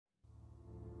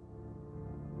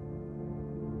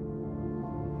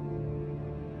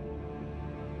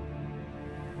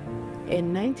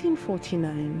In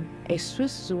 1949, a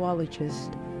Swiss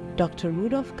zoologist, Dr.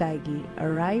 Rudolf Geigy,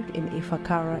 arrived in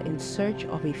Ifakara in search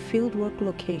of a fieldwork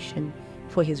location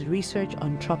for his research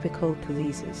on tropical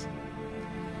diseases.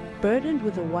 Burdened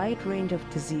with a wide range of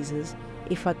diseases,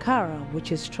 Ifakara,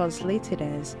 which is translated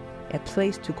as a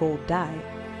place to go die,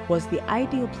 was the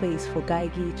ideal place for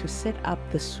Geigy to set up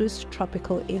the Swiss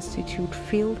Tropical Institute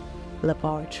Field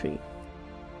Laboratory.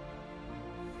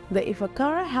 The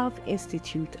Ifakara Health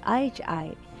Institute,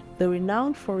 IHI, though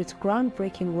renowned for its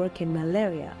groundbreaking work in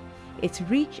malaria, its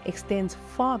reach extends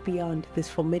far beyond this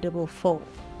formidable foe.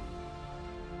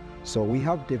 So we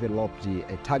have developed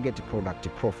a target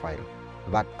product profile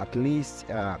that at least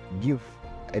give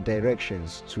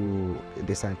directions to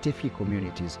the scientific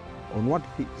communities on what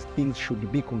things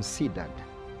should be considered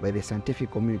by the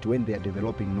scientific community when they are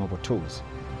developing novel tools.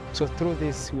 So through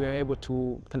this, we are able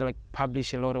to kind of like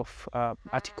publish a lot of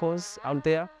articles out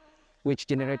there, which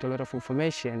generate a lot of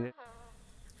information.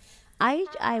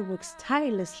 IHI works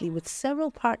tirelessly with several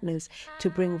partners to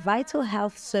bring vital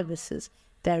health services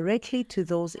directly to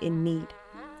those in need.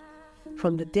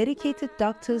 From the dedicated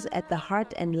doctors at the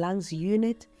Heart and Lungs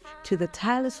Unit to the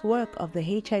tireless work of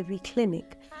the HIV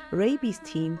clinic, rabies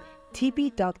team,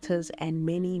 TB doctors, and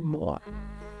many more.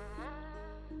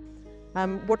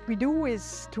 What we do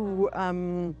is to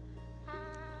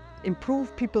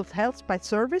improve people's health by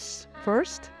service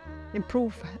first,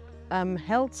 improve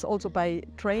health also by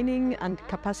training and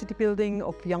capacity building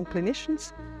of young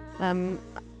clinicians,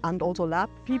 and also lab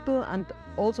people, and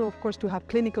also, of course, to have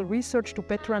clinical research to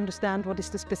better understand what is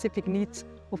the specific needs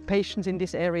of patients in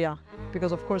this area.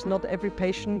 Because, of course, not every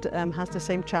patient has the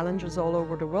same challenges all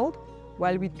over the world,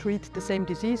 while we treat the same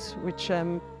disease, which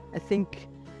I think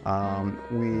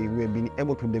we have been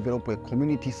able to develop a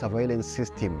community surveillance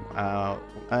system.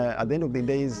 At the end of the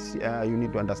day, you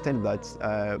need to understand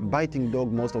that biting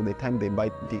dog, most of the time they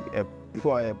bite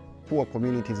the poor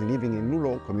communities living in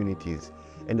rural communities.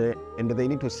 And they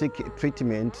need to seek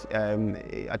treatment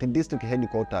at the district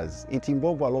headquarters. It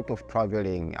involves a lot of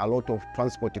traveling, a lot of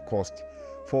transport cost.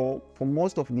 For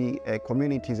most of the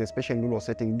communities, especially in rural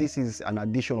settings, this is an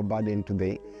additional burden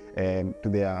to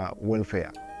their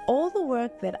welfare. All the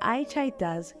work that IHI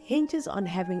does hinges on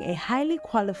having a highly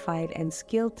qualified and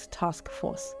skilled task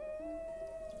force.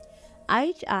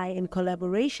 IHI, in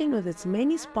collaboration with its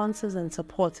many sponsors and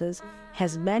supporters,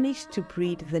 has managed to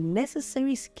breed the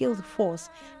necessary skilled force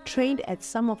trained at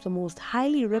some of the most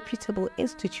highly reputable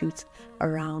institutes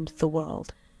around the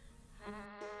world.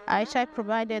 IHI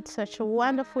provided such a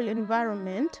wonderful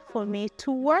environment for me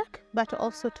to work, but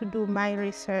also to do my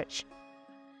research.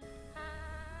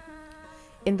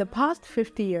 In the past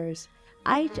 50 years,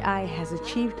 IHI has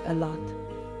achieved a lot.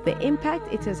 The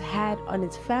impact it has had on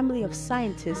its family of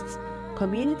scientists,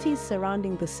 communities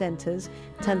surrounding the centers,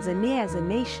 Tanzania as a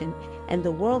nation, and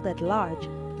the world at large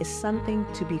is something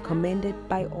to be commended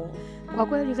by all. Kwa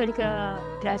kweli katika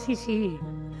taasisi hii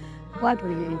watu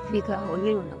walifika,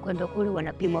 wengine wanakwenda kule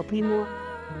wanapimwa,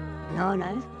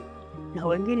 naona na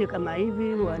wengine kama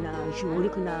hivi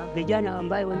wanashughulika na vijana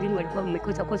ambao wengine walikuwa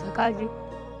wamekosa kazi,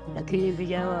 lakini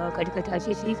vijana katika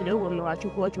taasisi hii kidogo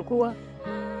wamewachukua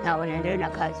na wanaendelea na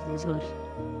kazi nzuri.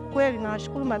 Kweli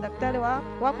nawashukuru madaktari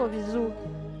wako vizuri,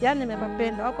 yani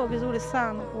nimewapenda, wako vizuri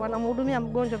sana, wanamhudumia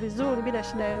mgonjwa vizuri bila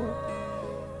shida yoyote.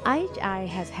 IHI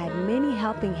has had many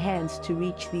helping hands to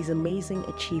reach these amazing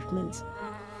achievements.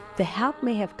 The help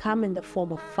may have come in the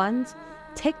form of funds,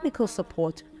 technical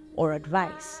support, or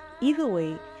advice. Either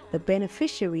way, the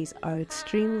beneficiaries are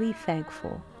extremely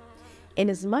thankful.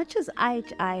 Inasmuch as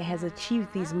IHI has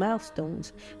achieved these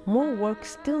milestones, more work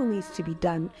still needs to be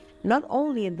done, not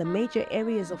only in the major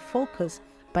areas of focus,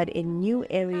 but in new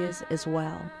areas as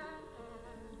well.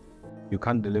 You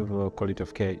can't deliver quality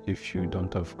of care if you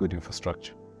don't have good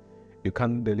infrastructure. You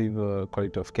can't deliver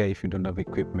quality of care if you don't have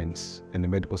equipment and the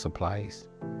medical supplies.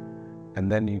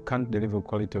 And then you can't deliver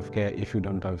quality of care if you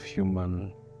don't have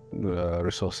human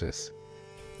resources.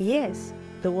 Yes,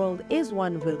 the world is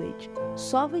one village.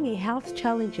 Solving a health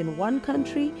challenge in one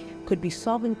country could be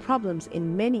solving problems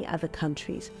in many other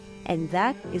countries. And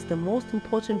that is the most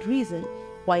important reason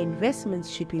why investments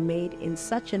should be made in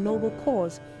such a noble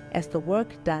cause as the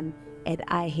work done at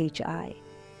IHI.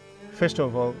 First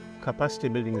of all, capacity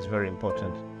building is very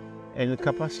important. And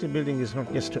capacity building is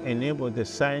not just to enable the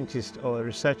scientists or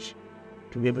research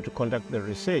to be able to conduct the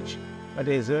research, but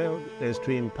as well as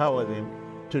to empower them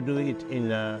to do it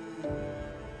in a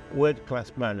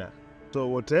world-class manner. So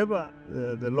whatever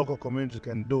the local community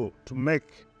can do to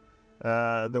make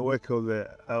the work of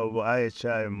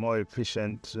IHI more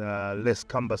efficient, less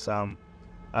cumbersome,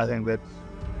 I think that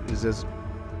is as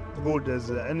good as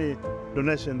any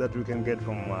donation that we can get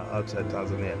from outside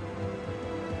Tanzania.